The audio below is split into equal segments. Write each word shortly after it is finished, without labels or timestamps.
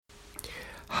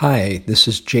Hi, this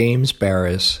is James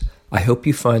Baraz. I hope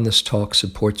you find this talk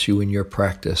supports you in your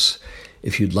practice.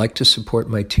 If you'd like to support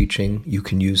my teaching, you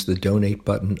can use the donate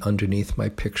button underneath my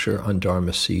picture on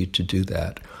Dharma Seed to do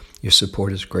that. Your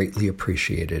support is greatly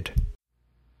appreciated.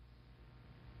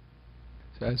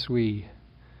 So as we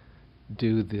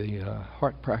do the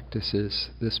heart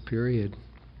practices this period,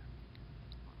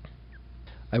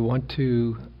 I want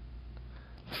to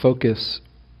focus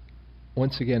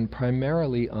once again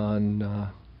primarily on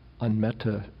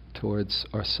metta towards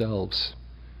ourselves,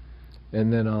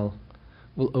 and then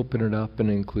we'll open it up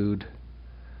and include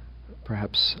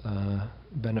perhaps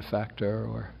benefactor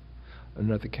or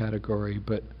another category,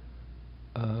 but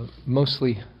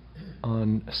mostly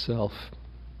on self,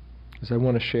 because I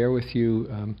want to share with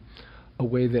you a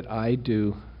way that I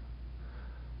do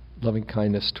loving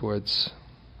kindness towards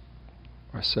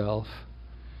ourself.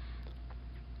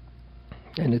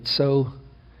 And it's so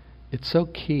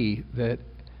key that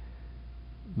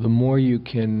the more you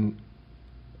can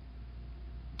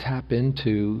tap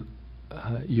into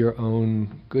your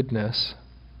own goodness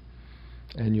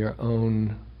and your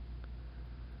own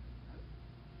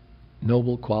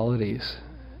noble qualities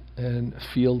and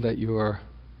feel that you're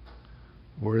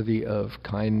worthy of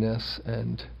kindness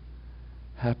and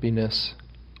happiness,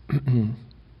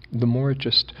 the more it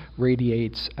just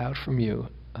radiates out from you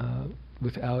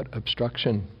without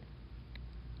obstruction.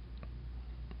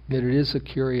 That it is a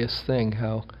curious thing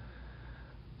how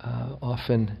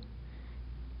often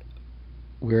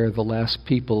we're the last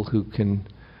people who can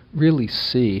really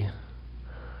see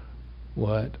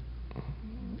what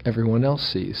everyone else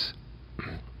sees.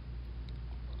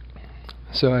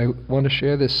 So I want to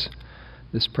share this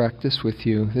practice with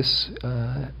you. This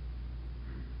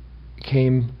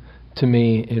came to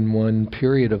me in one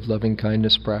period of loving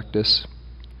kindness practice.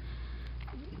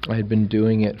 I had been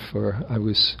doing it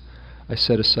I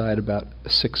set aside about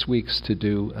 6 weeks to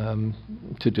do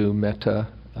Metta,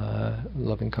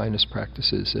 loving kindness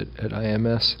practices at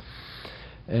IMS,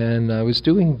 and I was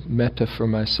doing Metta for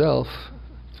myself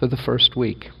for the first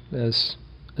week, as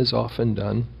often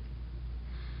done,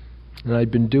 and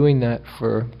I'd been doing that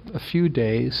for a few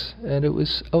days, and it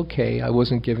was okay. I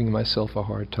wasn't giving myself a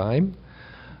hard time.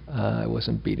 I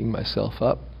wasn't beating myself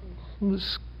up. It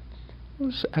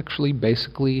was actually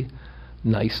basically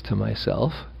nice to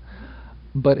myself.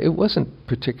 But it wasn't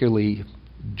particularly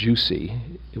juicy.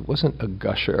 It wasn't a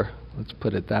gusher, let's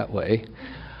put it that way.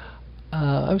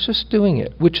 I was just doing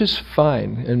it, which is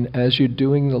fine. And as you're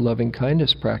doing the loving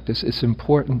kindness practice, it's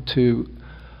important to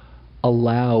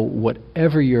allow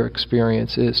whatever your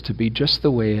experience is to be just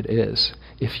the way it is.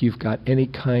 If you've got any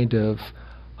kind of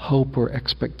hope or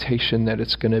expectation that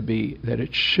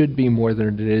it should be more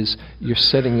than it is, you're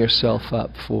setting yourself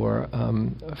up for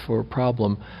a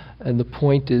problem. And the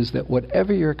point is that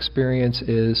whatever your experience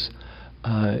is,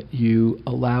 you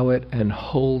allow it and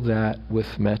hold that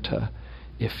with metta.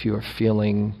 If you're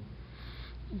feeling,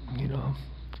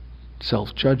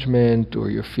 self-judgment, or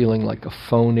you're feeling like a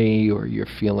phony, or you're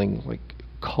feeling like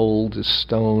cold as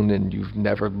stone and you've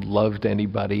never loved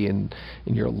anybody in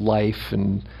your life,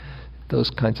 and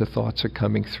those kinds of thoughts are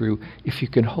coming through, if you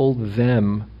can hold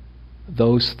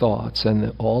those thoughts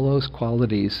and all those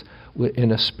qualities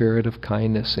in a spirit of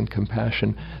kindness and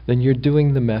compassion, then you're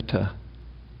doing the metta.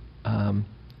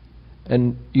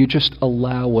 And you just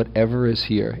allow whatever is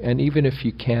here. And even if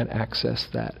you can't access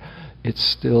that, it's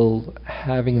still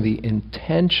having the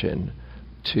intention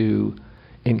to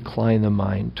incline the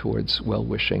mind towards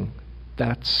well-wishing.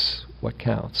 That's what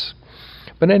counts.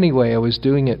 But anyway, I was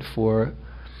doing it for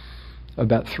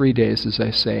about 3 days, as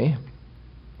I say.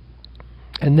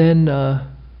 And then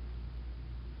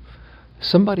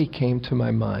somebody came to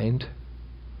my mind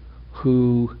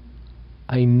who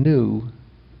I knew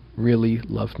really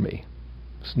loved me.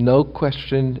 There's no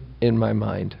question in my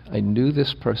mind. I knew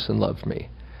this person loved me.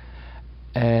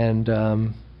 And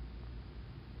the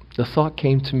thought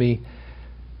came to me,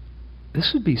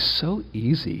 this would be so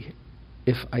easy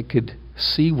if I could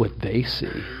see what they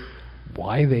see,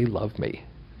 why they love me.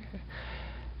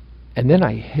 And then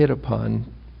I hit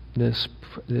upon this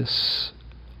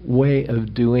way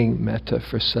of doing metta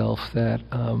for self that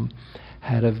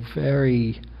had a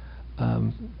very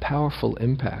powerful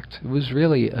impact. It was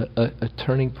really a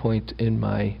turning point in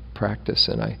my practice,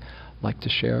 and I like to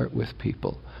share it with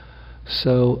people.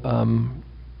 So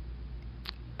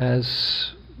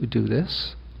as we do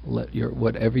this, let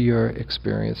whatever your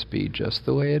experience be just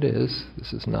the way it is.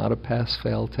 This is not a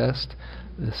pass-fail test.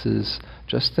 This is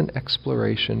just an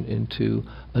exploration into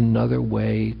another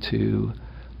way to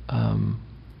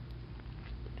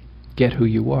get who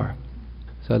you are.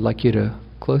 So I'd like you to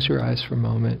close your eyes for a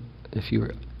moment. If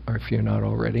you're or if you're not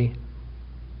already.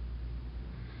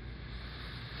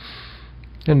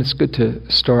 And it's good to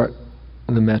start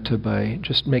the metta by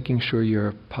just making sure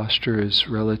your posture is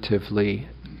relatively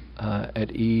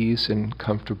at ease and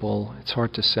comfortable. It's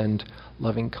hard to send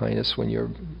loving kindness when your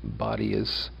body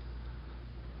is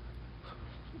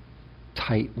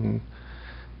tight and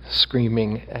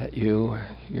screaming at you.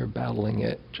 You're battling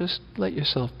it. Just let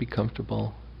yourself be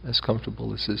comfortable as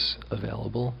is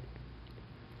available.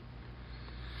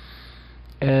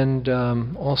 And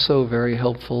also very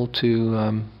helpful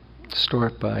to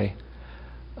start by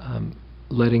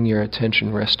letting your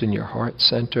attention rest in your heart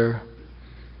center,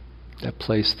 that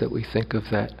place that we think of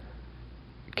that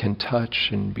can touch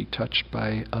and be touched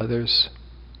by others,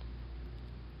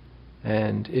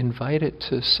 and invite it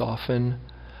to soften.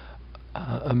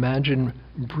 Imagine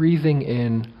breathing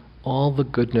in all the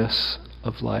goodness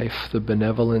of life, the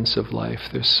benevolence of life.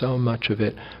 There's so much of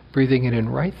it. Breathing it in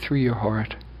right through your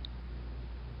heart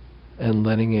and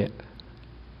letting it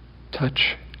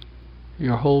touch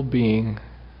your whole being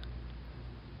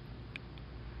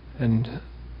and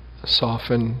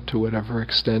soften to whatever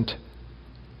extent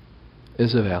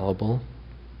is available.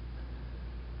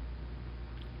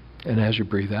 And as you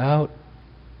breathe out,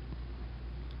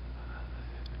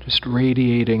 just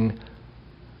radiating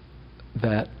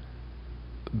that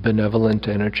benevolent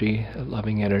energy,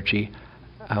 loving energy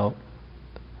out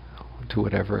to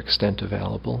whatever extent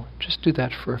available. Just do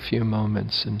that for a few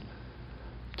moments and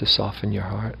to soften your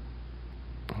heart,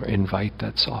 or invite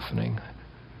that softening.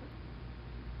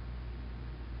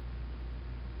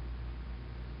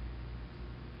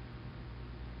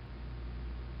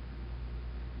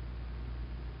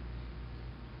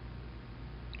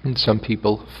 And some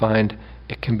people find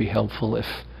it can be helpful if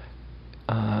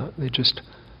they just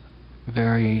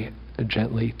very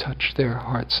gently touch their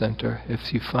heart center.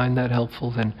 If you find that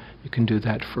helpful, then you can do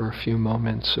that for a few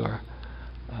moments or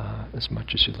as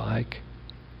much as you like.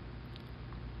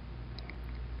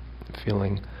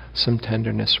 Feeling some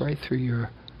tenderness right through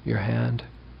your hand.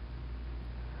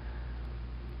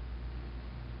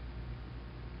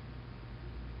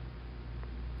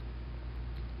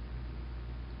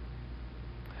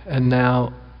 And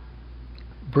now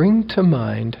bring to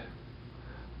mind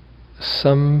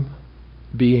some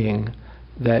being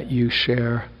that you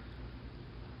share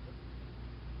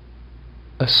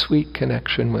a sweet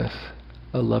connection with,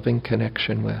 a loving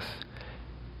connection with.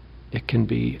 It can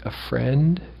be a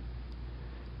friend,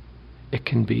 it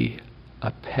can be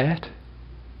a pet,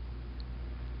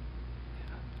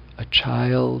 a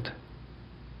child,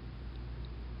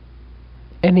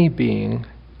 any being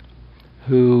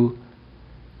who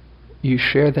you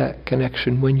share that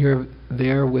connection. When you're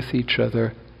there with each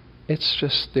other, it's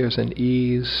just there's an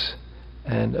ease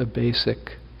and a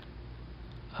basic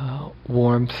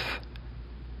warmth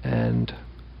and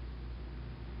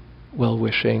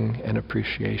well-wishing and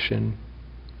appreciation.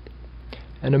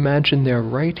 And imagine they're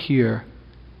right here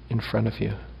in front of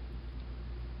you.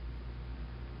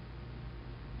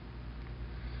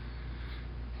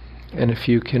 And if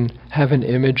you can have an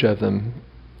image of them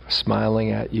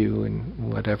smiling at you in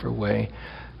whatever way,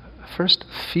 first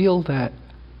feel that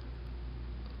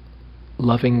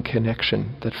loving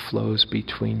connection that flows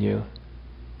between you,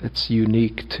 that's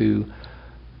unique to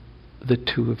the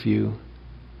two of you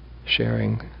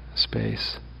sharing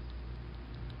space.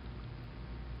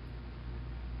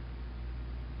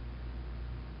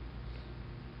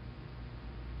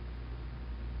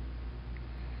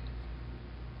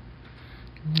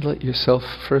 Let yourself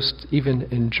first even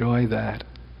enjoy that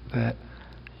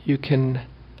you can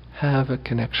have a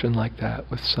connection like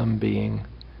that with some being,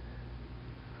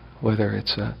 whether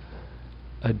it's a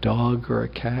dog or a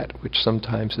cat, which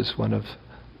sometimes is one of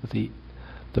the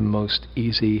most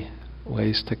easy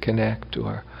ways to connect,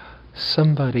 or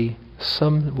somebody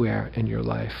somewhere in your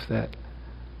life that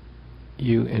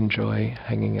you enjoy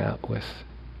hanging out with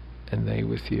and they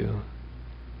with you.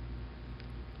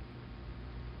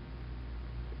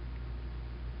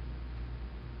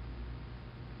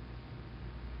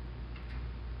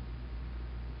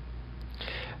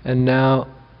 And now,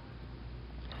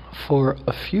 for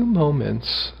a few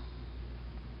moments,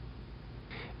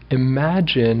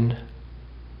 imagine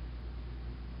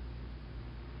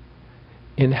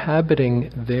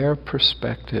inhabiting their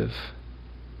perspective,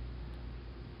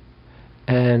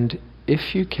 and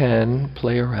if you can,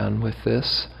 play around with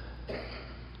this,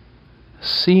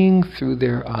 seeing through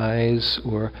their eyes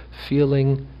or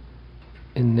feeling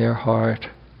in their heart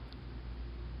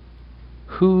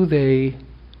who they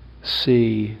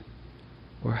see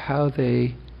or how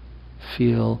they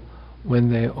feel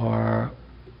when they are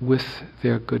with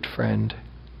their good friend.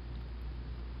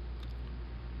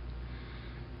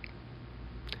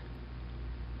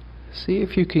 See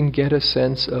if you can get a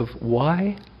sense of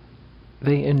why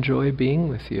they enjoy being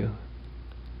with you.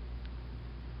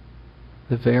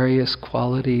 The various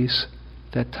qualities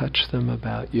that touch them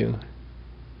about you.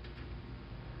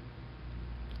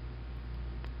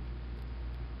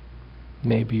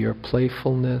 Maybe your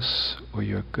playfulness, or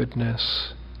your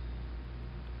goodness,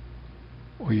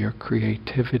 or your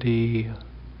creativity,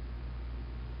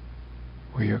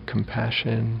 or your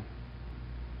compassion,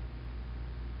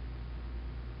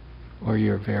 or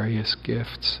your various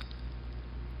gifts.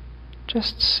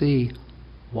 Just see,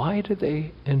 why do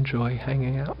they enjoy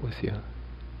hanging out with you?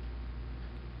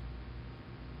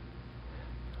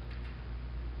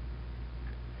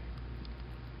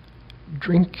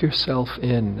 Drink yourself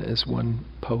in, as one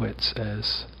poet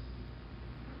says.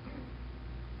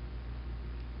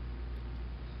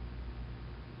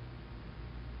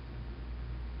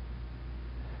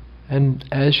 And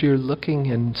as you're looking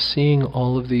and seeing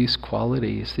all of these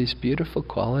qualities, these beautiful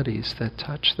qualities that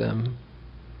touch them,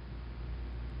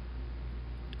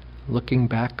 looking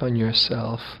back on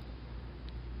yourself,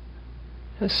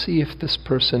 just see if this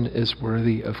person is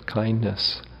worthy of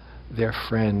kindness, their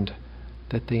friend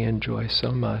that they enjoy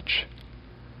so much.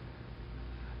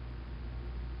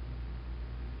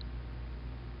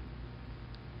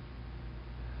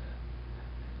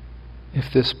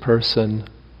 If this person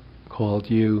called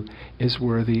you is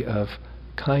worthy of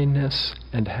kindness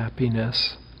and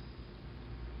happiness,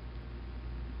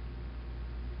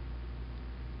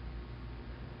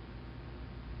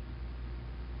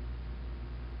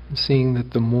 and seeing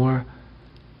that the more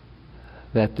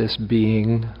that this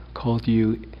being called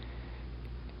you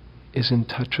is in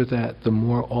touch with that, the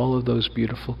more all of those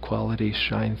beautiful qualities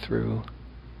shine through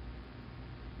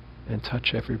and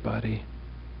touch everybody.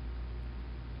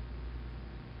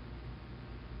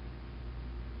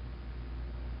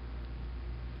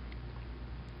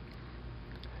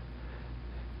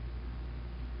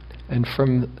 And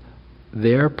from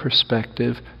their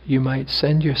perspective, you might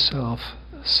send yourself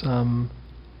some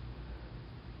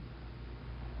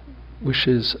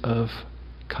wishes of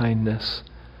kindness.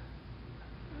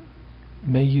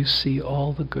 May you see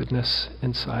all the goodness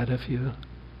inside of you.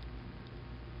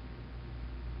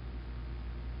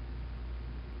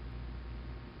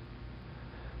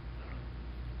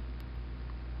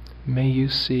 May you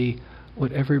see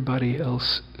what everybody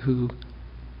else who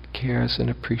cares and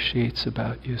appreciates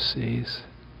about you sees.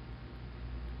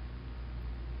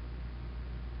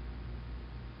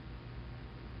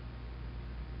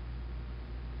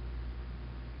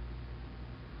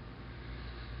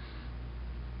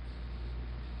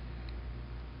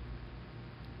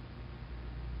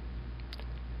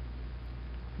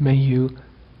 May you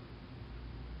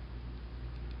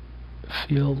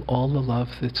feel all the love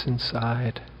that's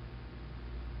inside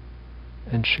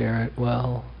and share it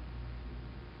well.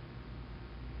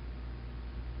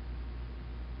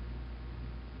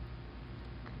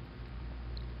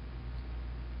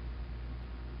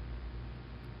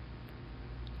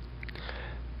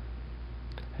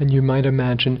 And you might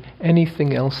imagine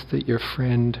anything else that your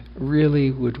friend really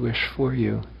would wish for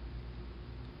you.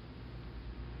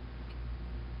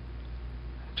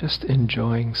 Just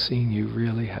enjoying seeing you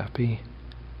really happy.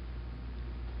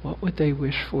 What would they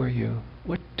wish for you?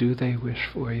 What do they wish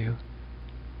for you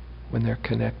when they're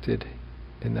connected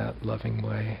in that loving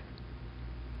way?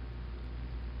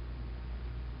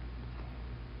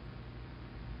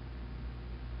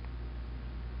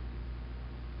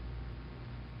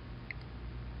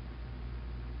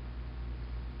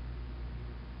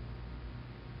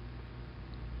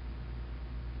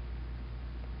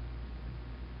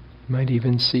 You might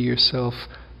even see yourself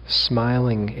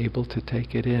smiling, able to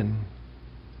take it in,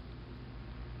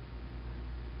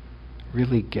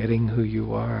 really getting who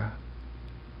you are.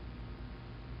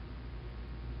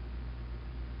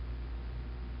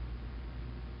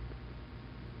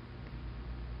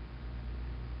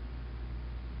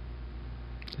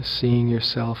 Just seeing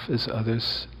yourself as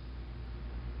others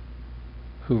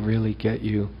who really get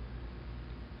you,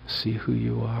 see who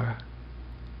you are.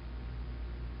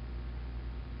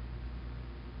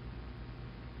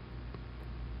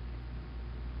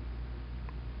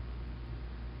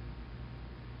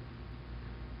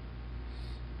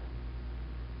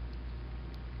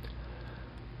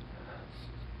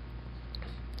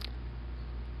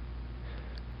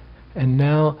 And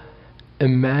now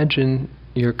imagine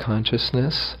your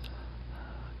consciousness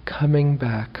coming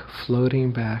back,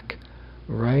 floating back,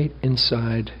 right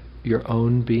inside your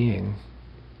own being.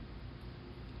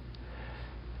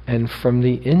 And from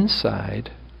the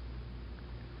inside,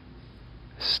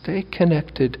 stay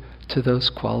connected to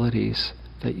those qualities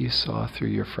that you saw through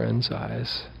your friend's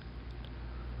eyes.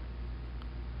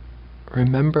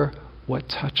 remember what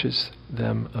touches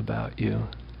them about you.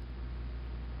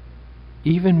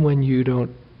 Even when you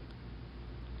don't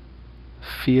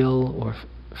feel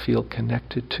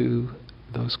connected to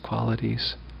those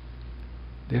qualities,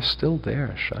 they're still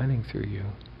there, shining through you.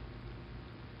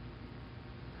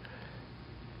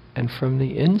 And from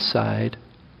the inside,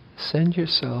 send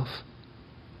yourself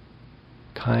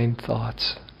kind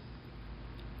thoughts.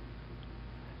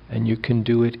 And you can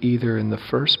do it either in the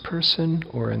first person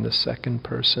or in the second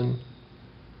person.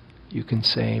 You can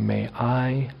say, may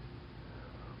I,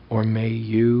 or may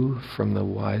you, from the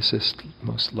wisest,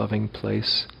 most loving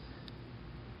place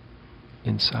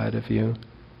inside of you,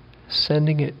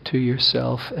 sending it to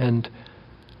yourself and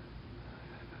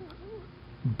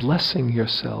blessing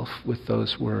yourself with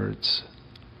those words.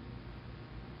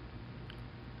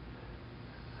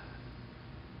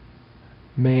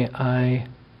 May I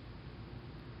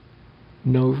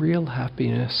know real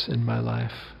happiness in my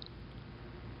life.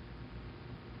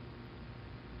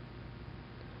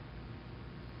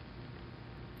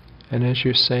 And as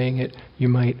you're saying it, you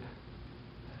might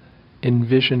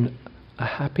envision a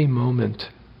happy moment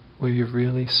where you're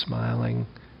really smiling,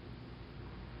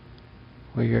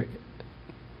 where you're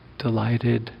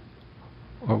delighted,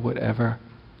 or whatever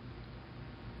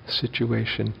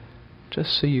situation,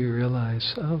 just so you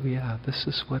realize, oh yeah, this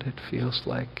is what it feels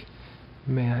like.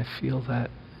 May I feel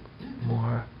that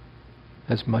more,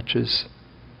 as much as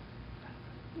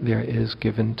there is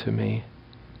given to me.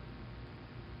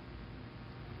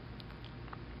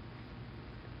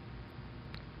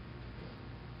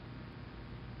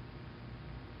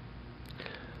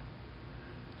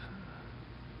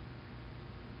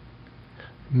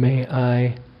 May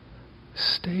I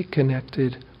stay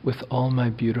connected with all my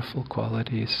beautiful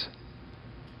qualities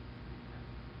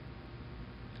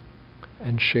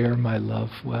and share my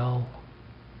love well.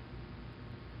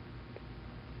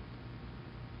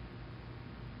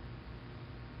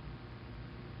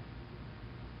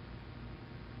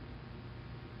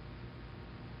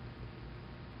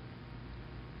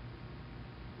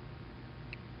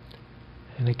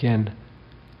 And again,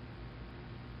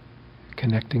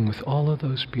 connecting with all of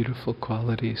those beautiful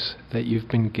qualities that you've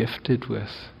been gifted with,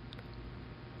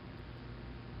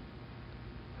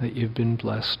 that you've been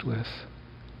blessed with,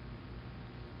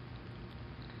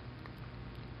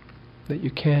 that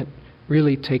you can't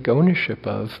really take ownership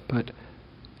of, but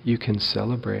you can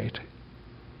celebrate.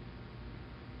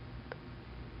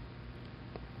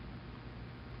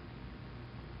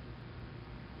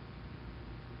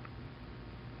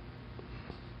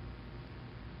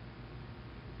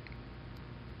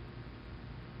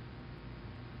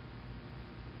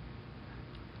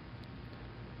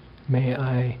 May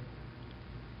I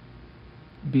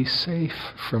be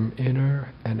safe from inner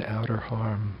and outer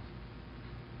harm,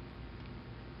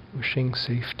 wishing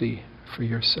safety for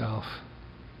yourself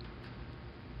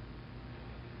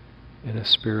in a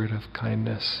spirit of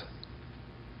kindness.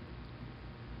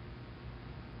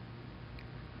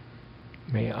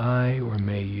 May I or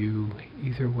may you,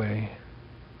 either way,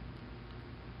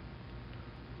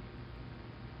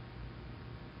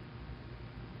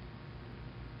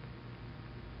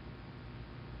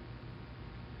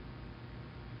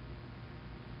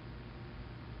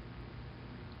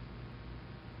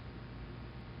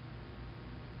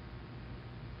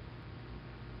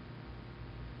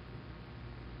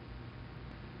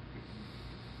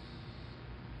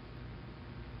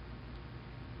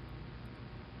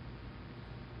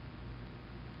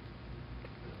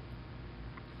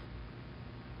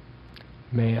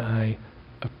 may I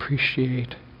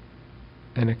appreciate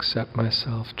and accept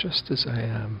myself just as I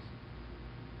am.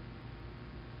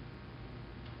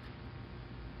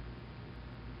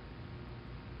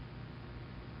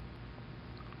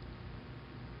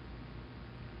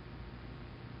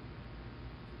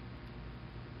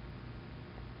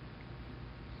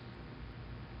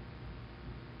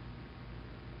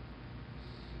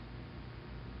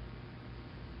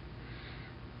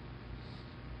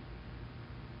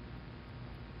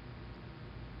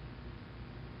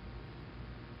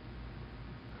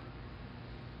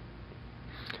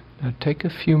 Now take a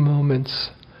few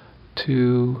moments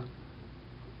to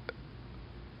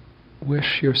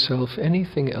wish yourself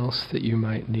anything else that you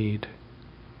might need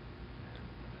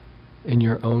in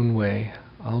your own way.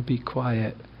 I'll be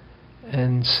quiet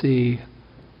and see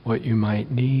what you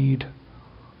might need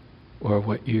or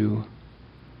what you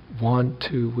want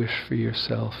to wish for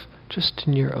yourself, just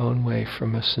in your own way,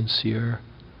 from a sincere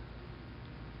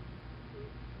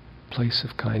place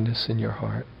of kindness in your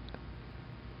heart.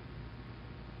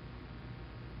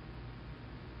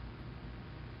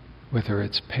 Whether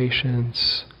it's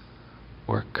patience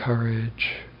or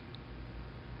courage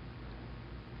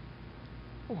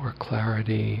or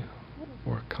clarity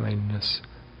or kindness.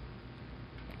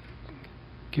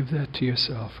 Give that to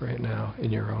yourself right now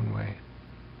in your own way.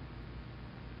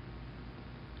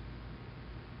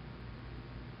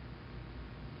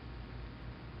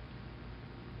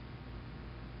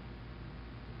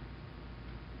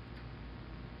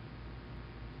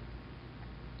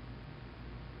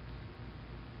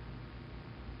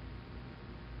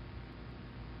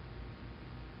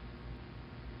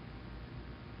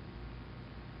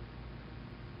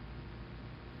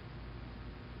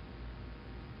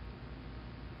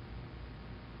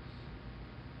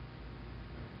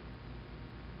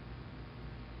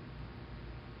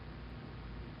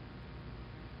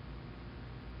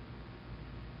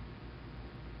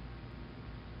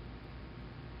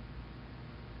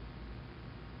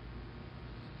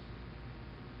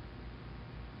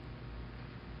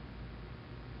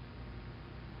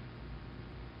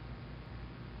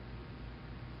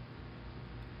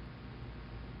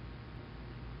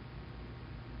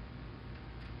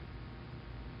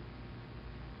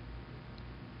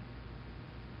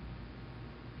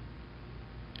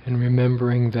 And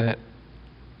remembering that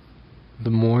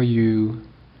the more you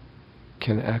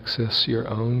can access your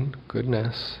own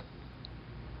goodness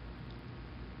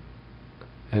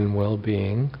and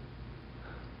well-being,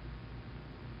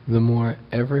 the more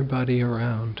everybody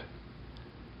around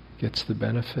gets the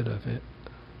benefit of it.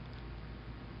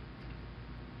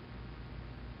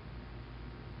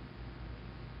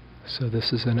 So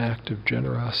this is an act of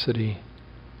generosity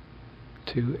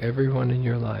to everyone in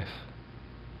your life.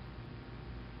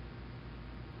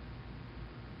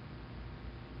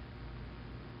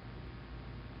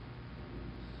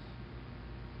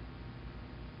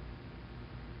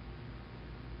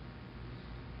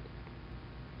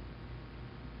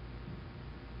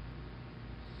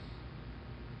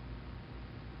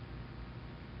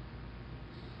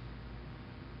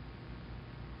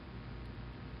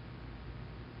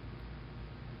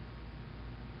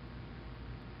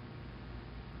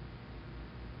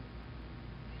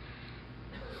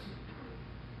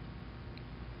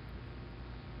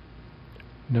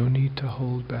 No need to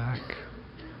hold back.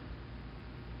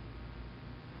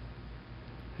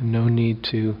 And no need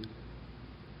to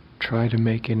try to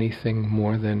make anything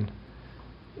more than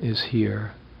is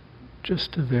here.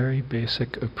 Just a very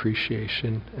basic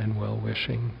appreciation and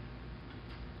well-wishing.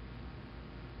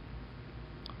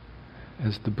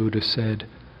 As the Buddha said,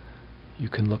 you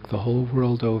can look the whole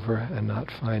world over and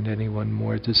not find anyone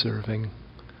more deserving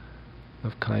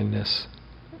of kindness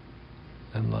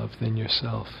and love than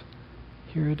yourself.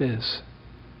 Here it is.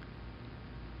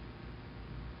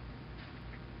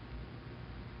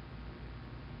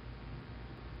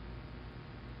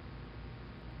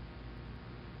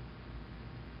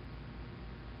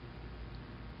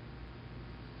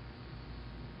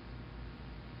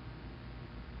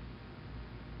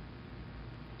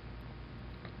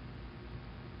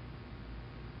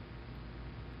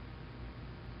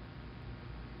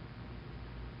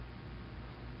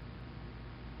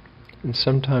 And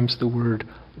sometimes the word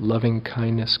loving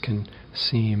kindness can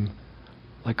seem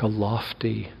like a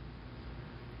lofty,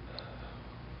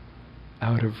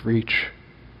 out of reach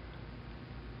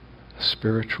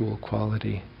spiritual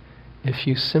quality. If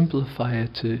you simplify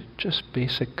it to just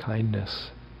basic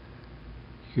kindness,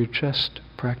 you're just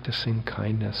practicing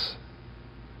kindness.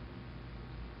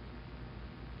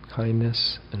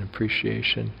 Kindness and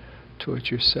appreciation towards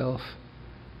yourself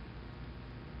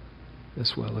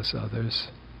as well as others.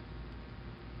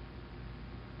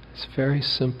 It's very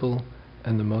simple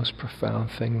and the most profound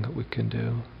thing that we can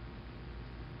do.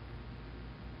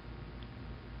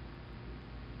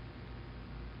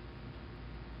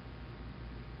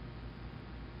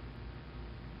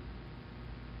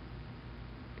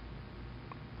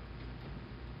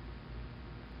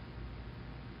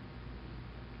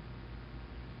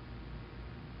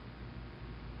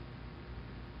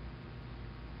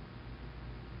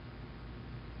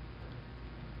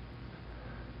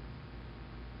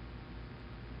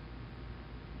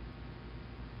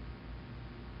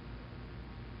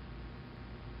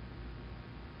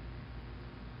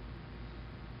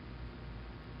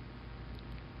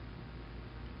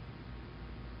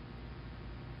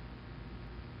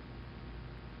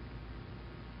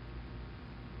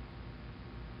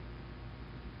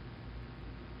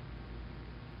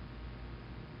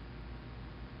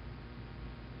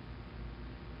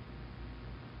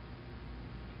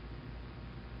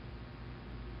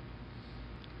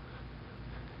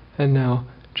 And now,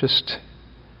 just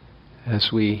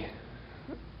as we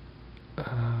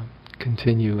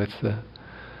continue with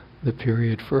the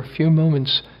period, for a few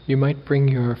moments you might bring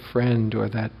your friend or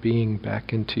that being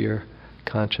back into your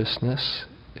consciousness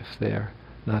if they're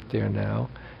not there now,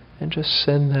 and just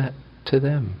send that to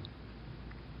them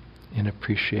in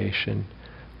appreciation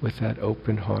with that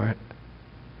open heart,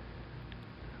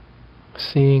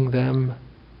 seeing them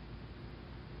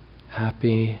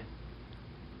happy,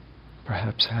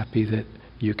 perhaps happy that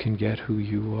you can get who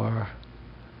you are,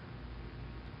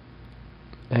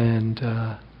 and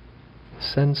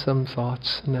send some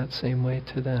thoughts in that same way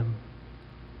to them,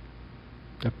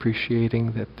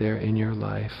 appreciating that they're in your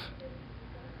life,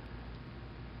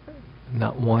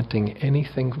 not wanting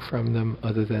anything from them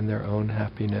other than their own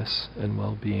happiness and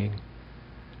well-being.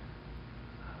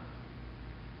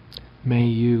 May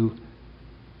you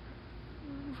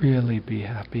really be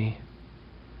happy.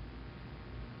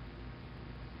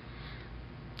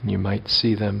 You might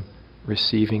see them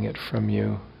receiving it from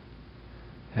you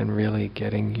and really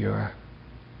getting your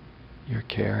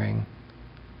caring.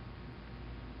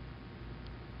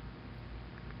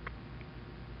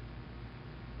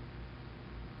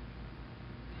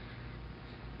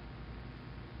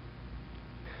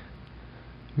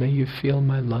 May you feel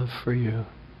my love for you.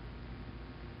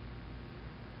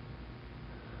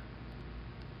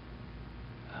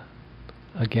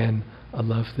 Again, a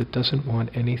love that doesn't want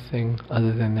anything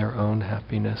other than their own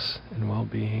happiness and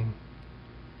well-being.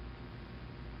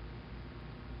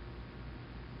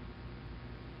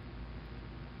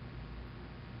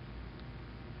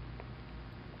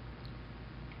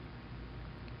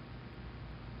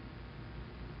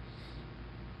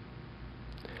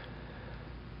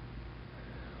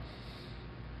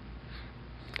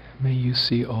 May you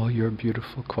see all your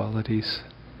beautiful qualities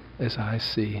as I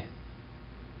see,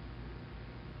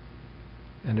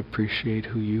 and appreciate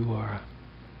who you are.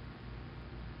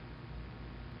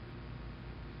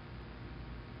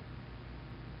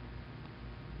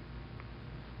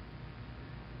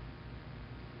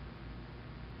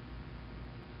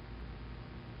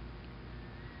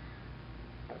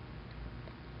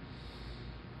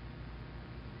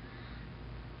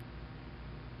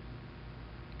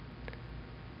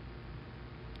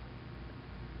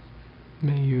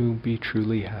 May you be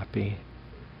truly happy.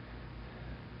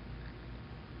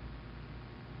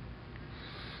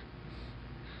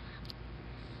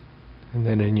 And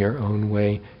then in your own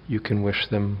way, you can wish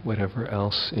them whatever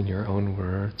else in your own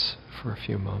words for a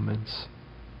few moments.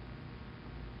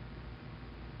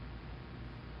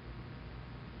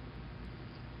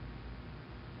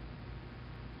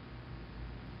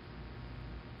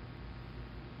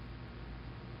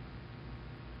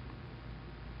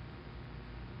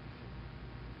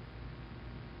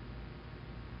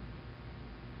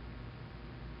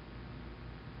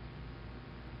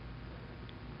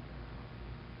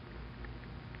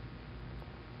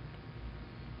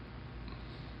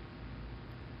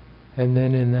 And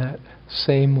then in that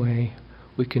same way,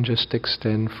 we can just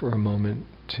extend for a moment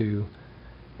to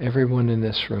everyone in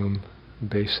this room,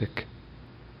 basic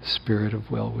spirit of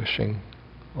well-wishing,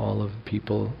 all of the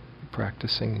people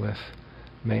practicing with.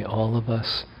 May all of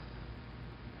us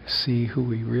see who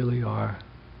we really are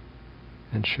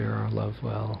and share our love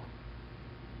well.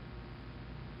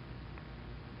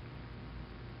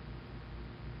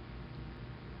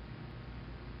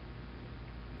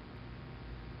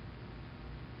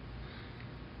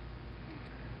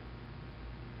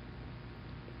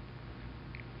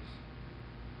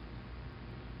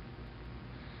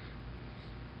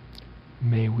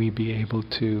 May we be able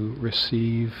to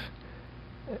receive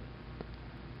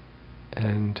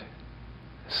and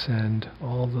send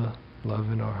all the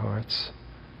love in our hearts.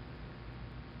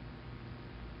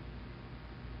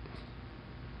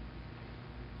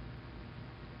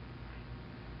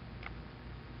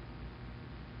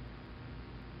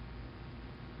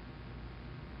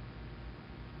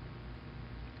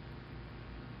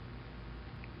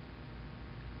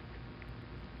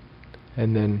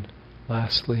 And then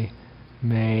lastly,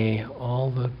 may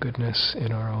all the goodness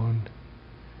in our own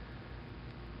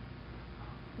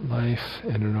life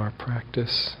and in our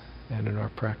practice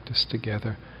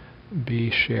together be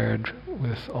shared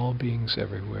with all beings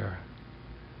everywhere,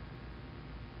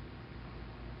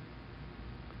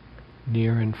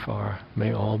 near and far.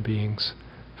 May all beings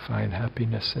find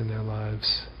happiness in their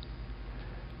lives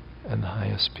and the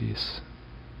highest peace.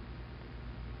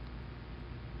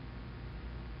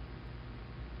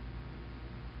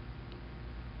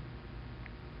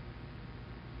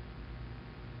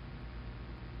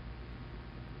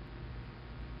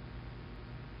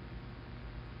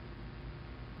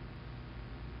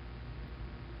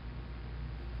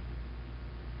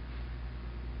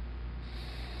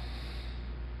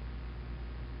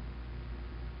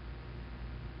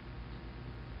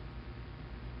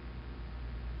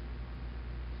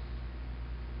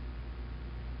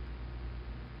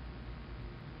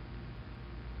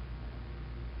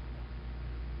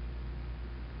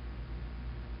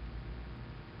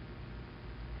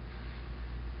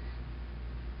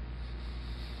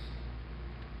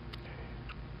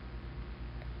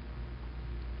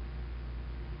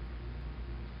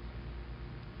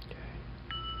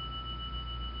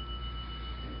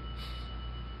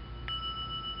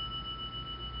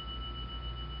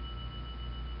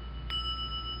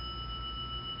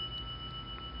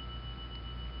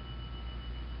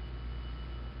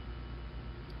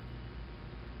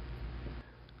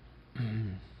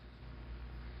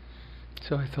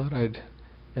 So I thought I'd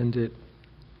end it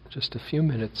just a few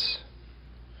minutes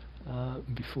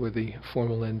before the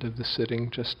formal end of the sitting,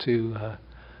 just to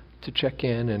check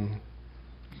in and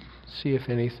see if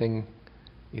anything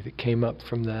either came up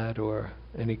from that or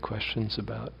any questions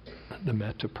about the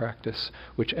metta practice,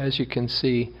 which, as you can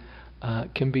see,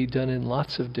 can be done in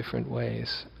lots of different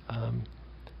ways.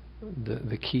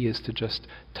 The key is to just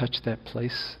touch that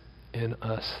place in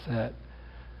us that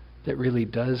really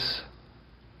does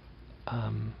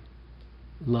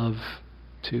love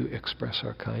to express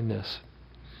our kindness.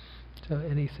 So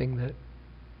anything that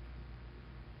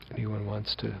anyone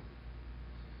wants to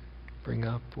bring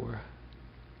up or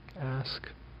ask?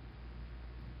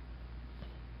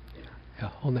 Yeah,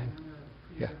 hold on.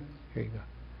 Yeah, here you go.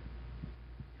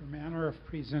 Your manner of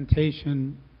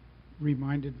presentation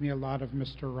reminded me a lot of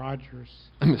Mr. Rogers.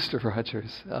 Mr.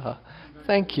 Rogers,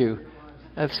 thank you.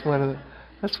 That's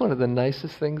one of the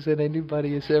nicest things that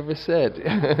anybody has ever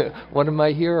said. One of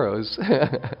my heroes. I know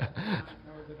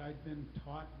that I've been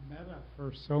taught metta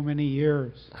for so many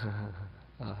years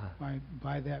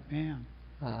by that man.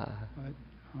 But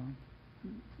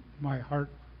my heart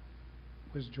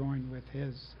was joined with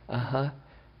his.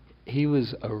 He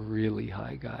was a really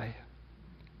high guy.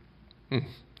 I'm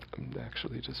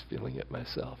actually just feeling it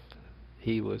myself.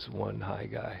 He was one high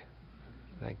guy.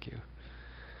 Thank you.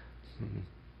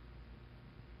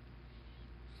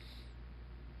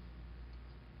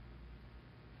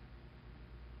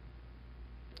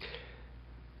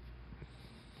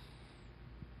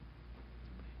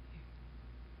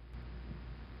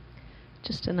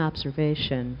 Just an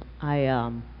observation.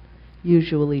 I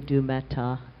usually do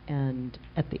metta, and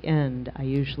at the end I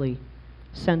usually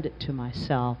send it to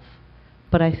myself.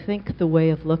 But I think the way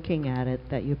of looking at it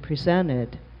that you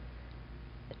presented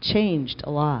changed a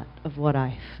lot of what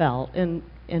I felt and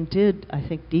did, I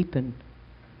think, deepen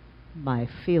my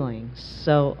feelings.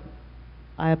 So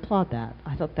I applaud that.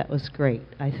 I thought that was great.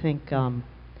 I think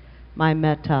my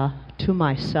metta to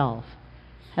myself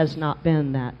has not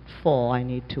been that full. I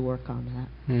need to work on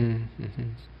that.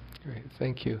 Mm-hmm. Great,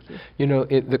 thank you. You know,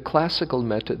 the classical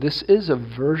metta, this is a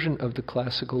version of the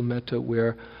classical metta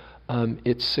where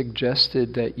it's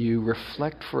suggested that you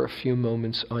reflect for a few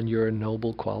moments on your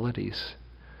noble qualities,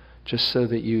 just so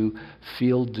that you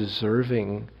feel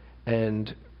deserving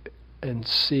and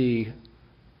see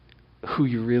who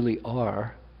you really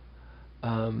are.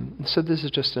 So this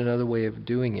is just another way of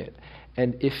doing it.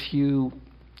 And if you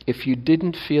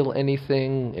didn't feel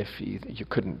anything, if you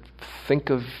couldn't think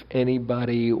of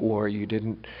anybody, or you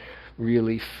didn't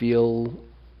really feel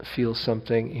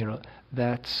something, you know,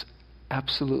 that's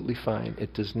absolutely fine.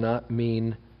 It does not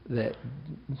mean that,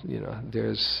 you know,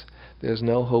 there's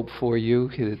no hope for you.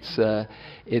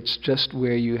 It's just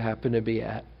where you happen to be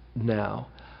at now.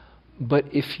 But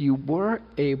if you were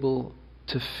able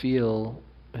to feel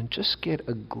and just get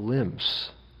a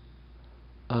glimpse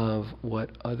of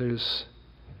what others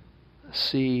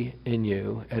see in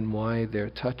you and why they're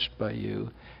touched by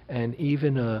you, and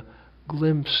even a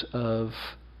glimpse of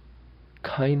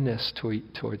kindness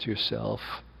towards yourself,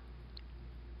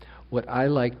 what I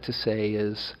like to say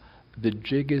is the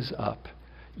jig is up.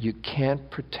 You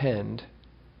can't pretend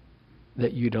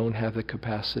that you don't have the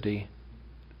capacity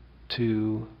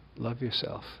to love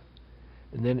yourself.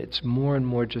 And then it's more and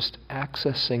more just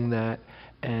accessing that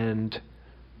and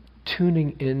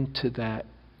tuning into that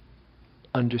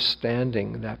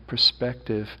understanding, that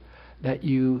perspective that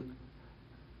you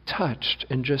touched,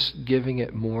 and just giving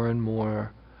it more and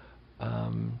more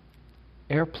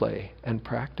airplay and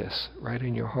practice right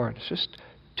in your heart. It's just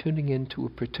tuning into a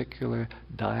particular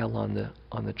dial on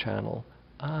the channel.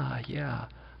 Yeah,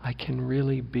 I can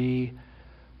really be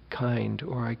kind,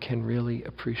 or I can really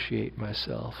appreciate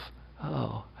myself.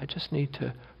 Oh, I just need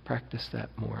to practice that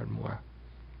more and more.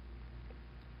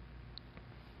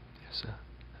 Yes,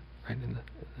 right in the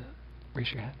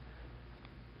raise your hand.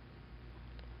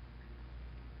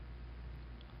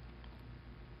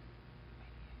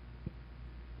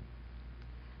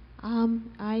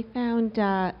 I found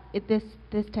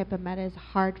this type of metta is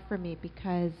hard for me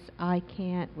because I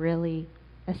can't really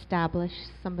establish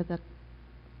some of the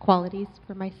qualities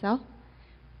for myself.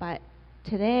 But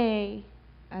today,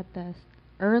 at the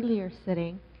earlier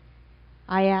sitting,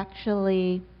 I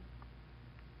actually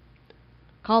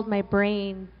called my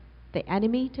brain the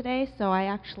enemy today. So I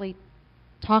actually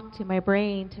talked to my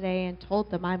brain today and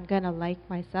told them I'm gonna like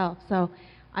myself. So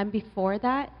I'm before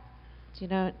that. Do you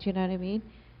know what I mean?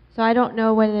 So I don't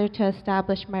know whether to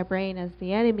establish my brain as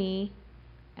the enemy,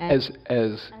 and as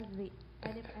the enemy.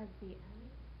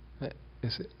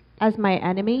 Is it As my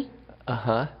enemy.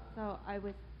 Uh-huh. So I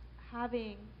was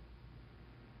having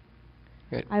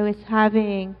Right. I was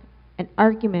having an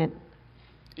argument.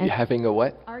 You're having a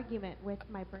what? Argument with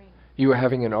my brain. You were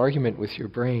having an argument with your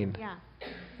brain. Yeah.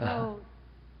 Uh-huh. So.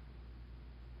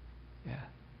 Yeah.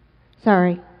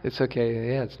 Sorry. It's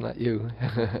okay. Yeah, it's not you.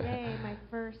 Today, my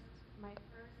first.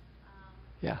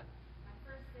 Yeah. My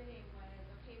first sitting was,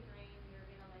 okay, brain, you're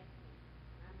gonna like me.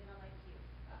 I'm gonna like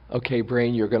you. Okay,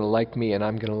 brain, you're going to like me and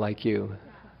I'm going to like you.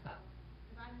 Yeah. So,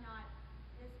 if I'm not,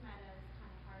 this meta is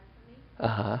kind of hard for me.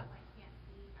 Uh-huh. I can't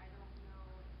see. I don't know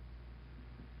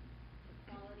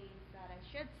the qualities that I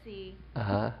should see.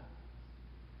 Uh-huh.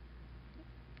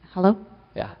 Hello?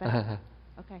 Yeah.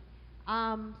 Okay.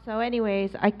 So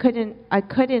anyways, I couldn't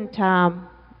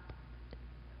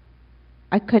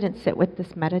sit with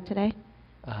this meta today.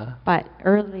 Uh-huh. But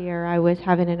earlier I was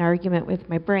having an argument with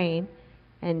my brain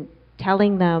and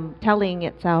telling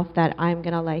itself that I'm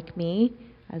going to like me.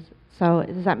 So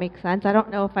does that make sense? I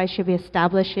don't know if I should be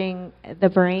establishing the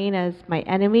brain as my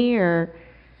enemy or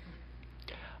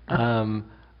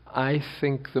I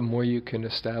think the more you can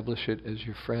establish it as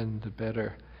your friend, the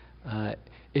better.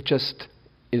 It just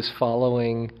is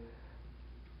following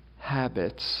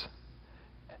habits,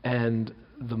 and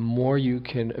the more you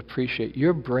can appreciate,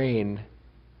 your brain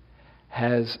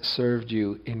has served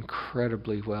you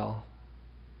incredibly well.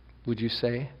 Would you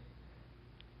say?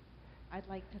 I'd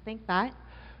like to think that.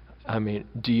 I mean,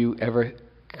 do you ever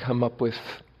come up with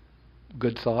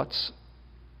good thoughts?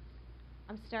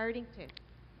 I'm starting to.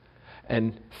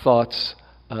 And thoughts,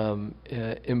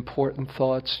 important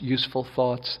thoughts, useful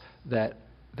thoughts that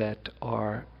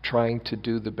are trying to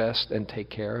do the best and take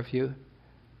care of you?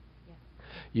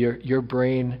 Yes. Your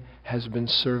brain has been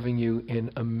serving you in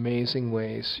amazing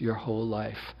ways your whole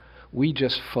life. We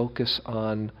just focus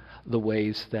on the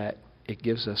ways that it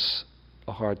gives us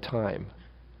a hard time.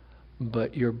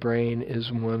 But your brain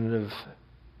is one of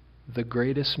the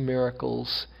greatest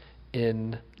miracles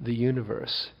in the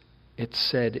universe. It's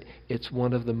said it's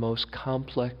one of the most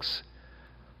complex.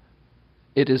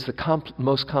 It is the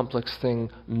most complex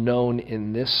thing known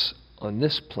on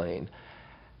this plane.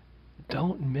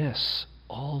 Don't miss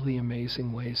all the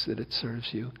amazing ways that it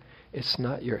serves you. It's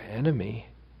not your enemy.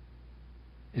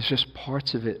 It's just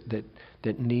parts of it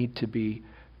that need to be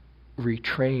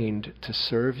retrained to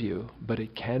serve you, but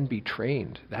it can be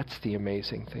trained. That's the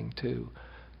amazing thing too.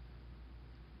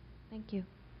 Thank you.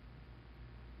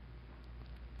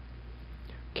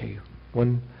 Okay,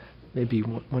 maybe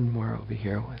one more over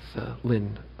here with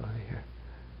Lynn over here.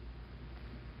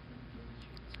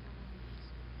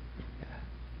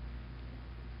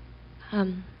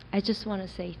 I just want to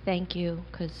say thank you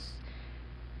because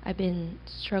I've been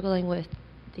struggling with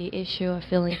the issue of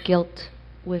feeling guilt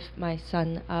with my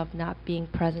son of not being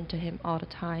present to him all the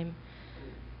time.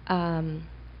 And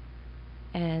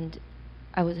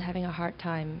I was having a hard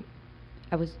time.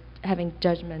 I was having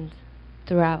judgment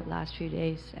throughout last few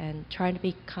days and trying to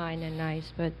be kind and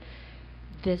nice, but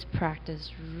this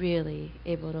practice really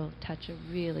able to touch a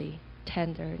really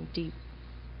tender and deep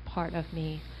part of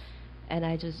me. And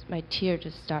my tears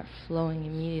just start flowing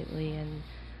immediately, and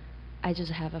I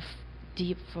just have a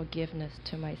deep forgiveness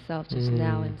to myself just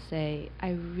now and say,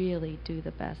 I really do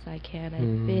the best I can.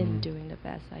 I've been doing the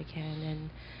best I can, and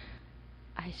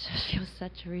I just feel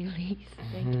such a release.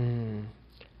 Thank you.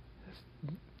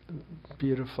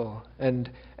 Beautiful. And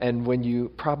when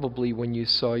you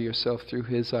saw yourself through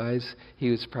his eyes, he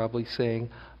was probably saying,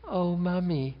 "Oh,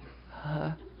 mommy."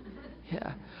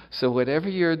 Yeah. So whatever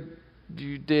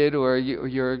you did or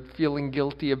you're feeling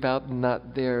guilty about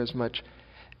not there as much,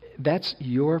 that's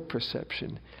your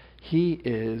perception. He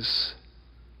is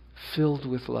filled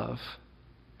with love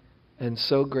and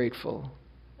so grateful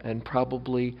and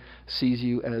probably sees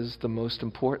you as the most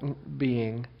important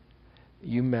being.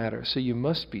 You matter, so you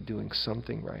must be doing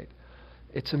something right.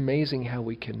 It's amazing how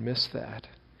we can miss that.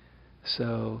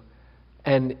 So,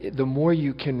 and the more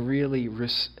you can really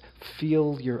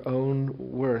feel your own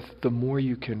worth, the more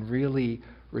you can really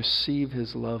receive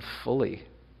his love fully.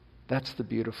 That's the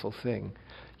beautiful thing.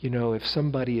 You know, if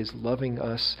somebody is loving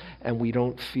us and we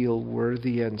don't feel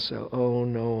worthy and so, oh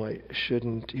no, I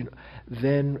shouldn't,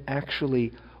 then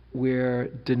actually we're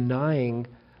denying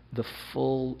the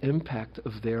full impact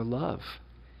of their love.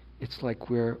 It's like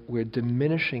we're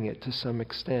diminishing it to some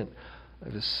extent. I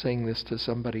was saying this to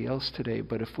somebody else today,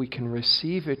 but if we can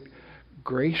receive it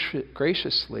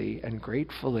graciously and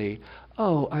gratefully,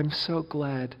 oh, I'm so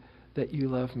glad that you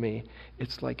love me.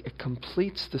 It's like it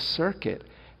completes the circuit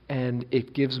and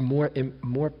it gives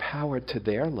more power to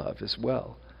their love as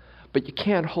well. But you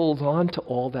can't hold on to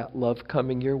all that love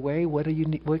coming your way. What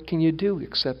can you do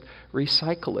except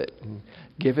recycle it and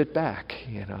give it back,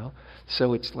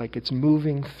 So it's like it's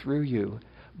moving through you.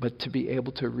 But to be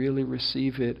able to really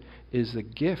receive it is a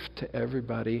gift to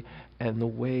everybody, and the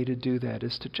way to do that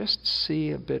is to just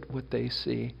see a bit what they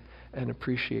see and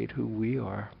appreciate who we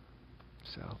are.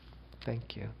 So,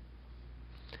 thank you.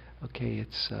 Okay,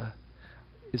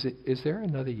 is there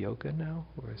another yoga now,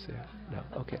 or is there? No,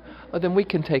 okay. Oh, then we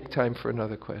can take time for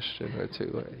another question or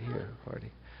two here,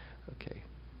 Hardy. Okay.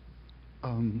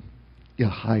 Yeah,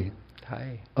 hi.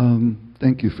 Hi.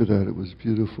 Thank you for that. It was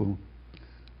beautiful.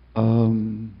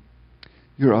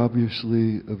 You're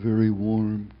obviously a very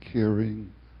warm,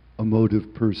 caring,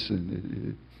 emotive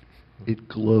person. It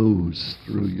glows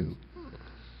through you.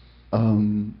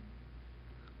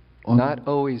 Not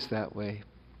always that way,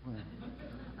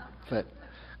 but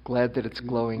glad that it's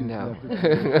glowing now. You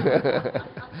never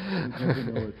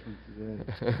know it from today.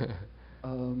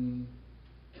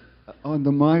 On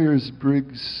the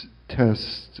Myers-Briggs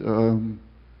test,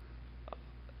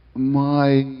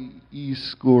 my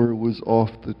E-score was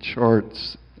off the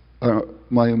charts.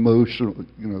 My emotional,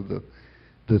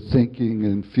 the thinking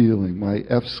and feeling, my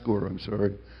F-score, I'm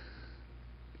sorry,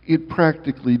 it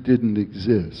practically didn't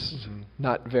exist. Mm-hmm.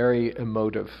 Not very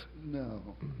emotive. No,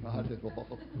 not at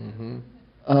all. Mm-hmm.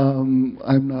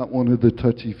 I'm not one of the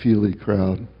touchy-feely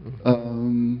crowd.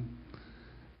 Mm-hmm.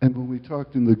 And when we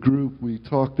talked in the group, we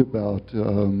talked about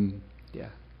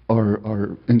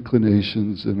our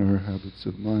inclinations and our habits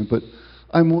of mind. But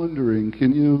I'm wondering,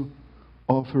 can you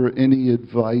offer any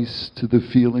advice to the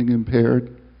feeling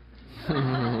impaired?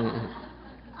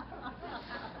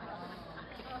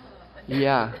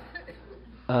 Yeah.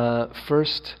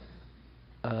 First,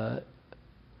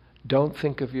 don't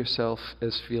think of yourself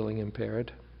as feeling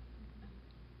impaired.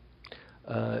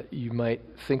 You might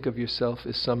think of yourself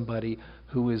as somebody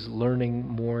who is learning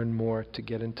more and more to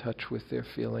get in touch with their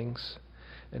feelings.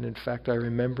 And in fact, I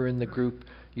remember in the group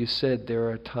you said there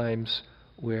are times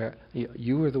where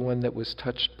you were the one that was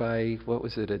touched by, what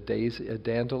was it, a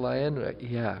dandelion?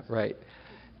 Yeah, right.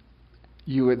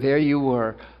 You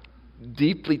were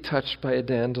deeply touched by a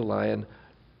dandelion.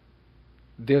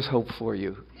 There's hope for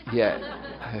you. Yeah.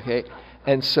 Okay?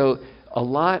 And so a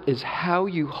lot is how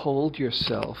you hold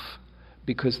yourself,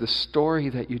 because the story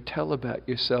that you tell about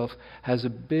yourself has a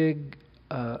big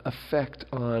effect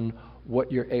on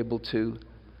what you're able to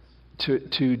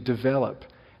develop.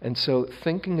 And so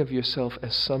thinking of yourself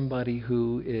as somebody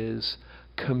who is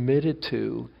committed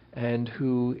to and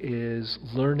who is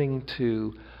learning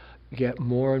to get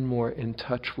more and more in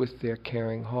touch with their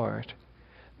caring heart,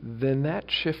 then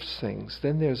that shifts things.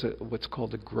 Then there's what's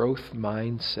called a growth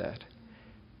mindset.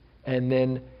 And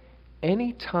then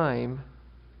any time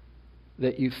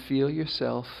that you feel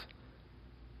yourself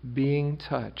being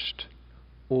touched,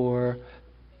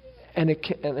 and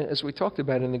as we talked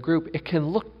about in the group, it can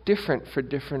look different for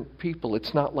different people.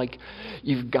 It's not like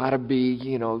you've got to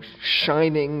be,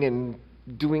 shining and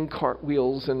doing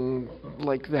cartwheels and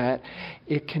like that.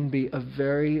 It can be a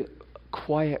very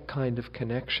quiet kind of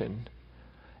connection.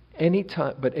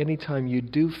 Anytime you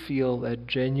do feel that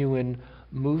genuine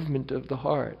movement of the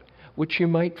heart, which you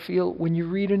might feel when you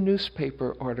read a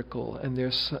newspaper article and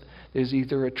there's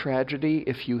either a tragedy,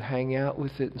 if you hang out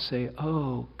with it and say,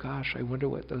 oh gosh, I wonder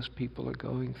what those people are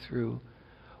going through,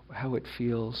 how it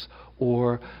feels,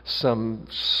 or some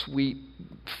sweet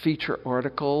feature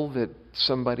article that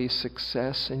somebody's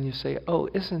success, and you say, oh,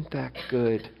 isn't that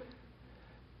good?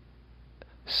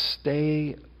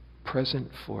 Stay present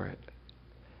for it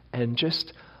and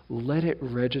just let it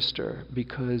register,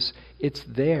 because it's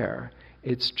there.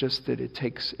 It's just that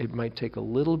it might take a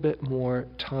little bit more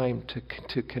time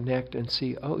to connect and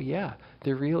see, oh yeah,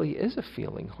 there really is a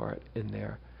feeling heart in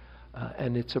there.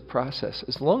 And it's a process.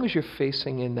 As long as you're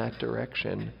facing in that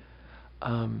direction,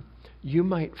 you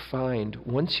might find,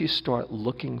 once you start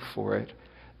looking for it,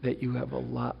 that you have a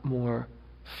lot more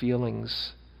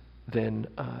feelings than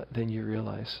you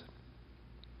realize.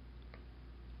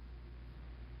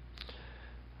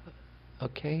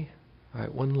 Okay? All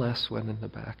right, one last one in the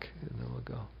back, and then we'll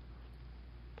go.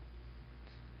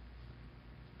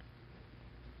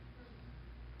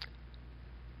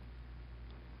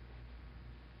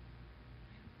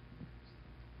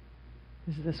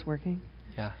 Is this working?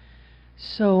 Yeah.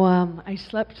 So I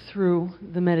slept through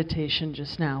the meditation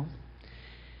just now.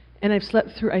 And I've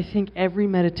slept through, I think, every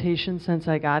meditation since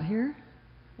I got here,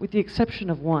 with the exception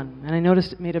of one. And I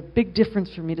noticed it made a big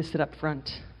difference for me to sit up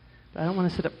front. But I don't want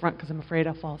to sit up front because I'm afraid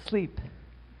I'll fall asleep.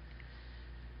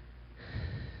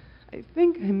 I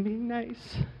think I'm being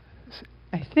nice.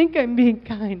 I think I'm being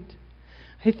kind.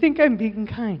 I think I'm being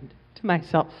kind to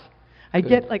myself. I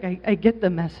get the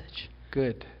message.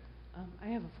 Good. I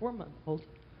have a 4-month-old.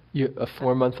 You a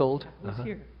 4-month-old? Who's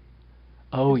here.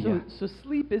 Oh, so, yeah. So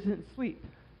sleep isn't sleep.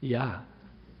 Yeah.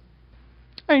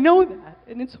 I know that,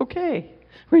 and it's okay.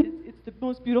 Right? It's the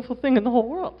most beautiful thing in the whole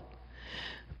world.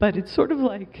 But it's sort of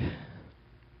like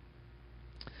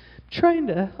trying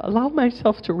to allow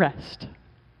myself to rest.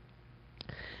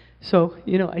 So,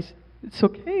 it's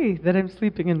okay that I'm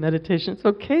sleeping in meditation. It's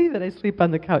okay that I sleep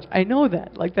on the couch. I know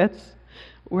that. Like, that's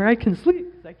where I can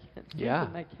sleep, because I can't sleep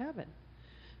in my cabin.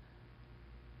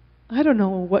 I don't know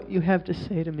what you have to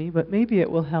say to me, but maybe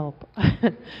it will help.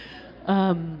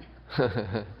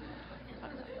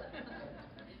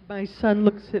 My son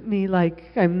looks at me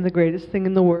like I'm the greatest thing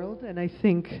in the world, and I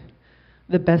think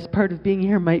the best part of being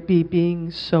here might be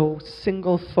being so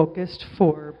single-focused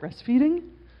for breastfeeding,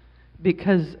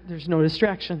 because there's no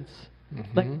distractions,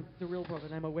 like the real world,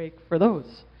 and I'm awake for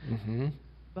those. Mm-hmm.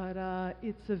 But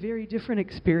it's a very different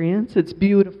experience. It's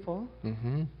beautiful.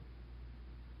 Mm-hmm.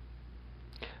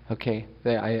 Okay,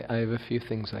 I have a few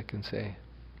things I can say.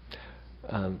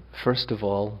 First of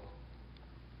all,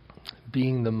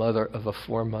 being the mother of a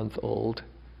 4-month-old,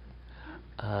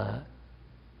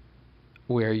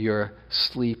 where your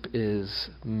sleep is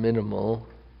minimal,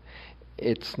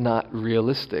 it's not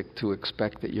realistic to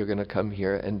expect that you're going to come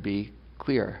here and be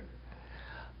clear.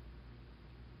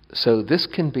 So this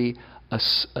can be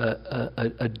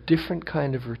a different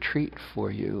kind of retreat for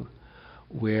you,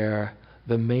 where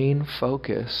the main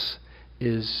focus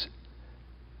is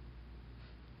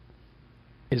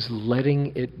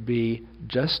letting it be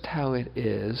just how it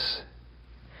is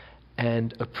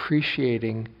and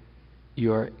appreciating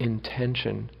your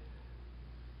intention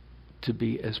to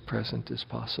be as present as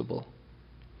possible.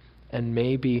 And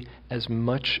maybe as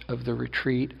much of the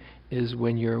retreat is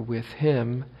when you're with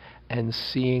him and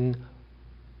seeing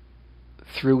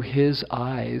through his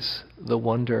eyes the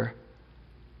wonder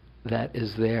that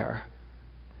is there.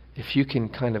 If you can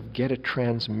kind of get a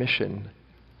transmission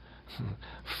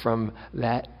from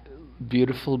that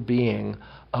beautiful being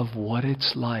of what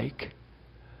it's like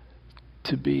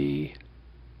to be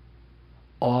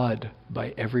awed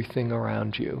by everything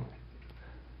around you,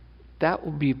 that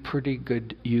will be pretty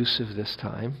good use of this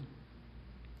time.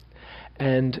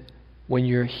 And when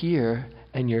you're here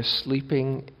and you're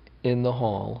sleeping in the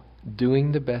hall,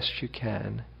 doing the best you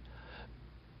can,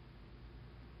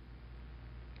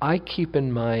 I keep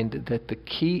in mind that the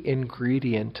key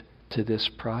ingredient to this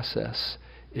process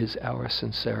is our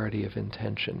sincerity of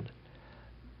intention.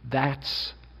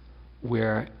 That's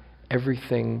where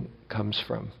everything comes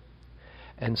from.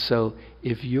 And so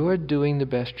if you're doing the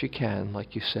best you can,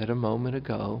 like you said a moment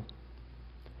ago,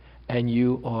 and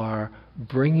you are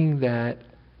bringing that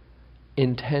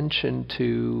intention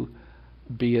to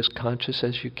be as conscious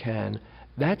as you can,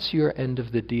 that's your end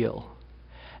of the deal.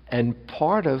 And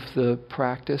part of the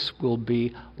practice will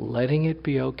be letting it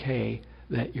be okay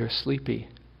that you're sleepy.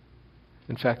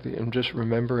 In fact, I'm just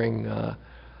remembering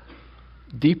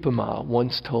Deepa Ma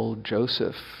once told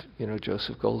Joseph,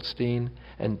 Joseph Goldstein,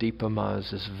 and Deepa Ma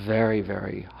is this very,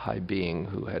 very high being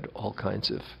who had all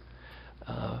kinds of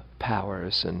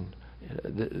powers and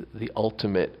the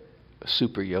ultimate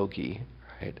super yogi,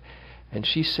 right? And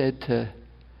she said to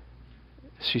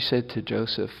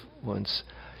Joseph once,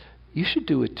 "You should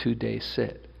do a 2-day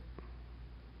sit."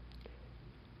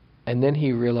 And then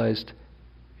he realized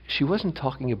she wasn't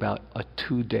talking about a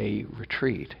 2-day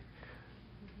retreat.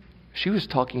 She was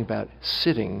talking about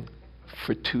sitting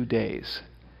for 2 days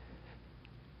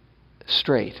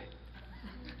straight,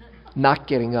 not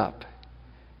getting up.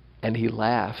 And he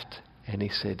laughed and he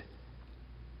said,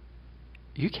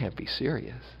 "You can't be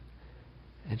serious."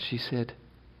 And she said,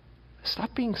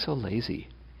 "Stop being so lazy."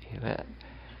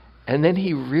 And then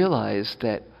he realized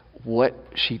that what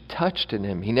she touched in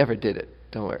him, he never did it,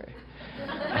 don't worry.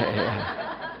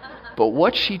 But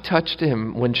what she touched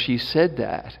him when she said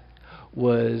that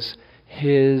was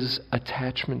his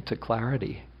attachment to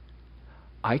clarity.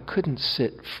 I couldn't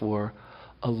sit for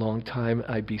a long time.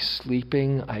 I'd be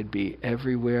sleeping, I'd be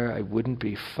everywhere, I wouldn't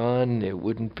be fun, it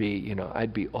wouldn't be,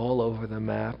 I'd be all over the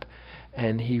map.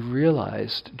 And he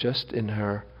realized, just in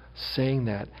her saying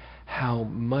that, how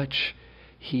much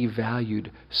he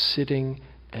valued sitting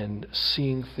and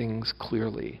seeing things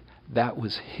clearly. That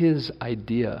was his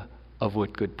idea of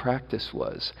what good practice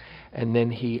was. And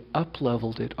then he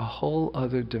up-leveled it a whole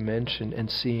other dimension and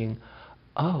seeing,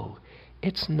 oh,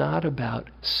 it's not about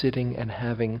sitting and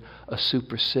having a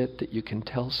super sit that you can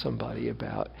tell somebody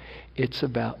about. It's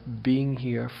about being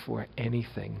here for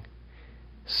anything.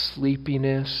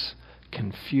 Sleepiness,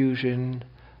 confusion,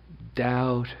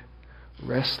 doubt,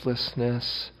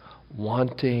 restlessness,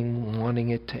 wanting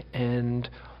it to end,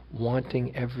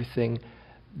 wanting everything.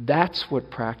 That's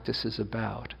what practice is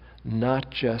about, not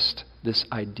just this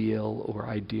ideal or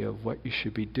idea of what you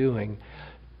should be doing.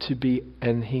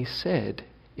 and he said,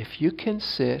 if you can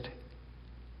sit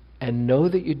and know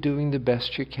that you're doing the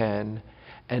best you can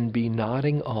and be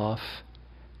nodding off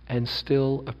and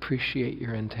still appreciate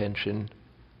your intention,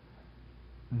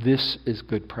 this is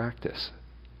good practice.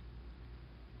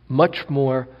 Much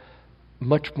more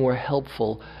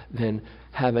helpful than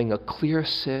having a clear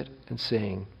sit and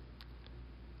saying,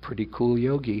 pretty cool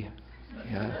yogi.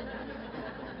 Yeah.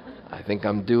 I think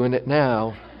I'm doing it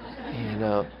now.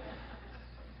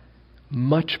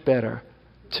 Much better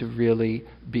to really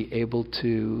be able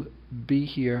to be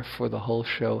here for the whole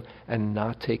show and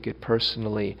not take it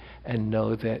personally and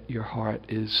know that your heart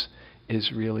is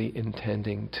really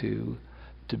intending to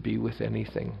be with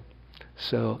anything.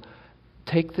 So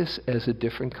take this as a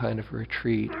different kind of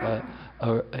retreat,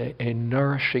 a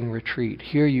nourishing retreat.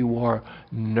 Here you are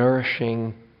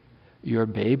nourishing your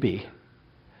baby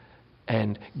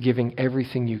and giving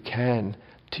everything you can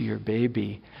to your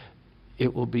baby.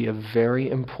 It will be a very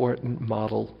important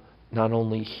model, not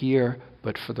only here,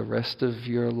 but for the rest of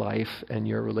your life and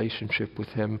your relationship with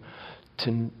him,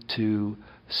 to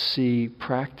see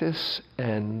practice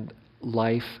and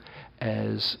life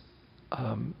as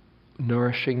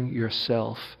nourishing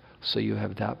yourself so you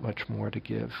have that much more to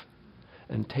give.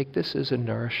 And take this as a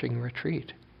nourishing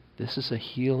retreat. This is a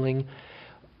healing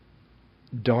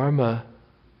Dharma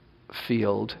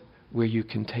field where you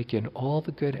can take in all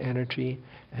the good energy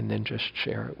and then just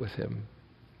share it with him.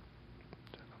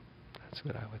 So that's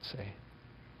what I would say.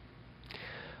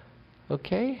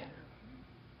 Okay?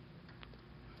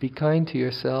 Be kind to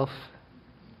yourself.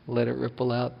 Let it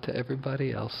ripple out to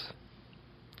everybody else.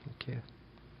 Thank you.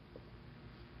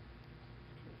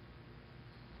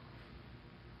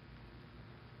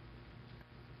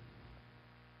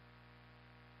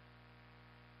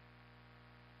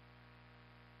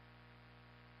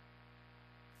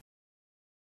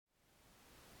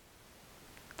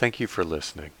 Thank you for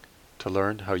listening. To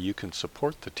learn how you can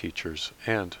support the teachers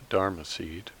and Dharma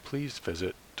Seed, please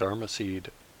visit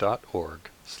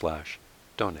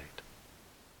dharmaseed.org/donate.